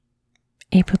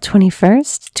April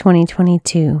 21st,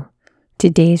 2022.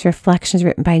 Today's reflection is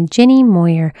written by Jenny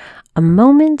Moyer, A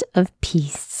Moment of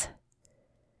Peace.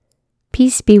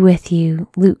 Peace be with you,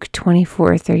 Luke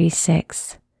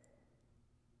 24:36.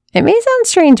 It may sound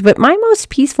strange, but my most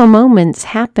peaceful moments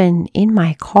happen in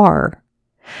my car.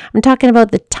 I'm talking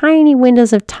about the tiny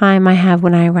windows of time I have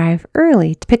when I arrive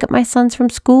early to pick up my sons from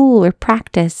school or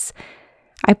practice.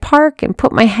 I park and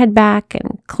put my head back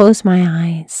and close my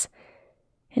eyes.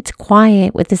 It's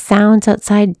quiet with the sounds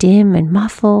outside dim and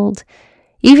muffled.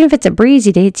 Even if it's a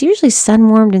breezy day, it's usually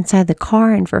sun-warmed inside the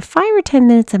car, and for 5 or 10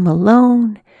 minutes I'm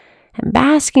alone and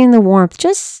basking in the warmth,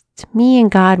 just me and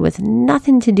God with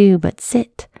nothing to do but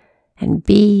sit and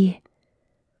be.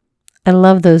 I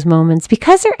love those moments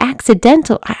because they're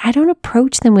accidental. I don't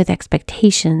approach them with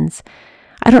expectations.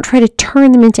 I don't try to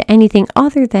turn them into anything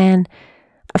other than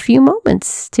a few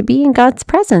moments to be in God's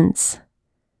presence.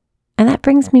 And that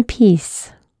brings me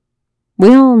peace.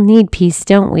 We all need peace,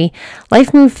 don't we?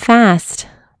 Life moves fast,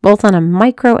 both on a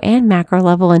micro and macro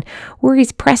level, and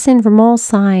worries press in from all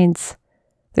sides.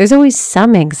 There's always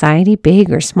some anxiety,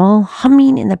 big or small,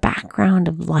 humming in the background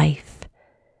of life.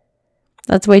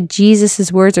 That's why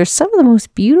Jesus' words are some of the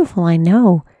most beautiful I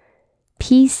know.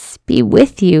 Peace be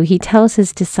with you, he tells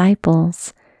his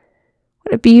disciples.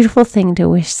 What a beautiful thing to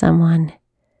wish someone.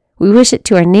 We wish it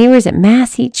to our neighbors at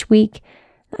Mass each week.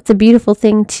 That's a beautiful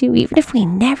thing too, even if we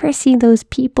never see those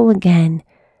people again.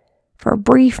 For a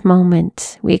brief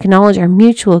moment, we acknowledge our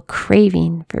mutual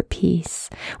craving for peace.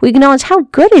 We acknowledge how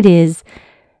good it is,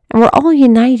 and we're all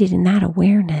united in that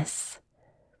awareness.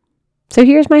 So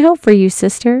here's my hope for you,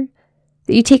 sister,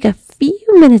 that you take a few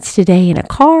minutes today in a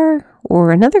car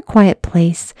or another quiet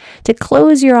place to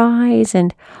close your eyes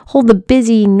and hold the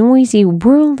busy, noisy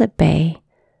world at bay.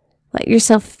 Let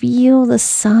yourself feel the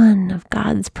sun of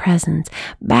God's presence.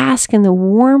 Bask in the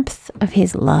warmth of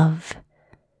his love.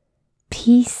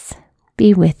 Peace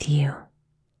be with you.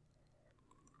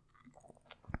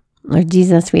 Lord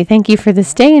Jesus, we thank you for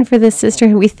this day and for this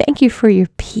sisterhood. We thank you for your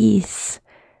peace.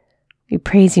 We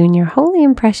praise you in your holy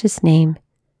and precious name.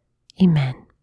 Amen.